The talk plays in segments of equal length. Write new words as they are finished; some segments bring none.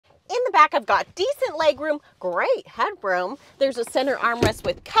the back, I've got decent legroom, great headroom. There's a center armrest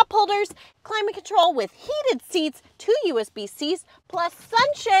with cup holders, climate control with heated seats, 2 USB-Cs, plus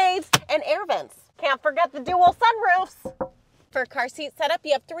sunshades and air vents. Can't forget the dual sunroofs. For car seat setup,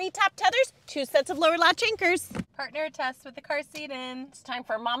 you have 3 top tethers, 2 sets of lower latch anchors. Partner test with the car seat in. It's time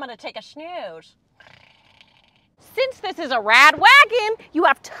for Mama to take a snooze. Since this is a rad wagon, you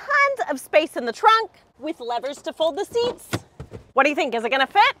have tons of space in the trunk with levers to fold the seats. What do you think? Is it gonna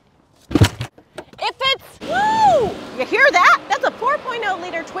fit? It fits. Woo! You hear that? That's a 4.0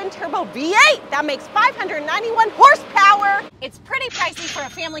 liter twin turbo V8 that makes 591 horsepower. It's pretty pricey for a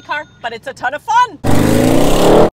family car, but it's a ton of fun.